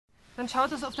dann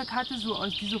schaut das auf der Karte so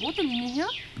aus. Diese rote Linie hier.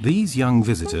 These young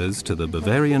visitors to the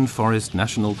Bavarian Forest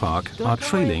National Park are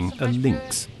trailing a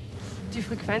lynx. Die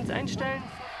Frequenz einstellen.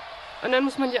 Und dann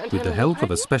muss man die Antenne With the help of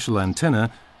a special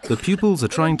antenna, the pupils are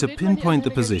trying to pinpoint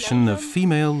the position of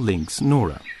female lynx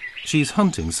Nora. She's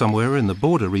hunting somewhere in the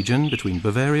border region between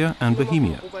Bavaria and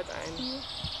Bohemia.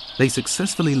 They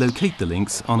successfully locate the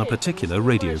lynx on a particular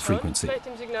radio frequency.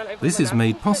 This is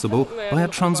made possible by a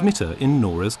transmitter in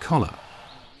Nora's collar.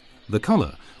 The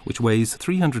collar, which weighs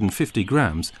 350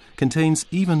 grams, contains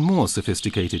even more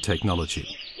sophisticated technology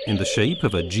in the shape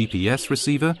of a GPS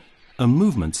receiver, a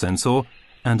movement sensor,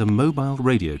 and a mobile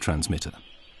radio transmitter.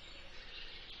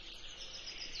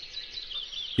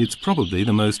 It's probably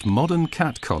the most modern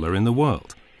cat collar in the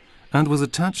world and was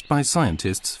attached by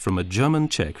scientists from a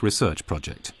German-Czech research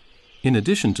project. In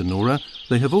addition to Nora,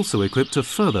 they have also equipped a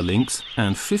further lynx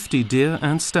and 50 deer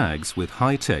and stags with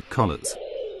high-tech collars.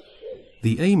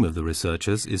 The aim of the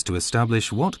researchers is to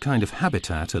establish what kind of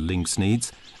habitat a lynx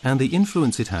needs and the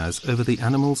influence it has over the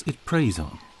animals it preys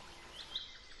on.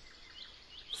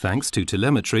 Thanks to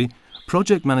telemetry,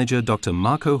 project manager Dr.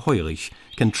 Marco Heurich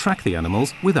can track the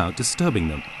animals without disturbing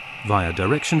them, via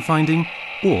direction finding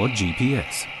or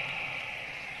GPS.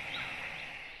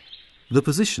 The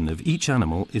position of each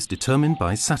animal is determined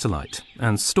by satellite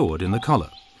and stored in the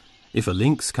collar. If a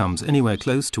lynx comes anywhere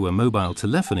close to a mobile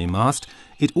telephony mast,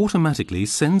 it automatically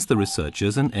sends the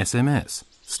researchers an SMS,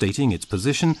 stating its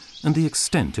position and the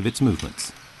extent of its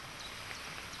movements.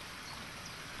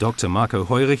 Dr. Marco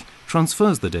Heurich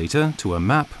transfers the data to a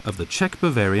map of the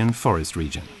Czech-Bavarian forest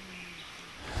region.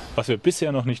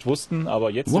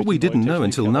 What we didn't know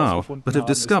until now, but have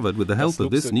discovered with the help of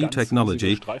this new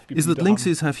technology, is that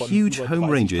lynxes have huge home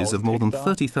ranges of more than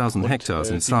 30,000 hectares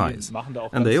in size.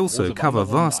 And they also cover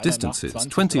vast distances,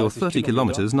 20 or 30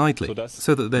 kilometers nightly,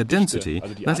 so that their density,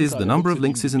 that is, the number of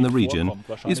lynxes in the region,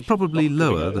 is probably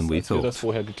lower than we thought.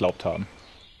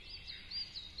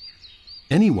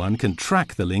 Anyone can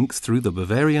track the lynx through the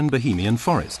Bavarian Bohemian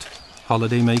forest.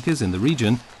 Holidaymakers in the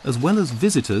region, as well as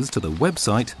visitors to the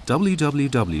website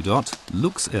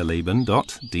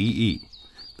www.luchserleben.de.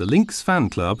 The Lynx fan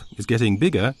club is getting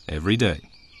bigger every day.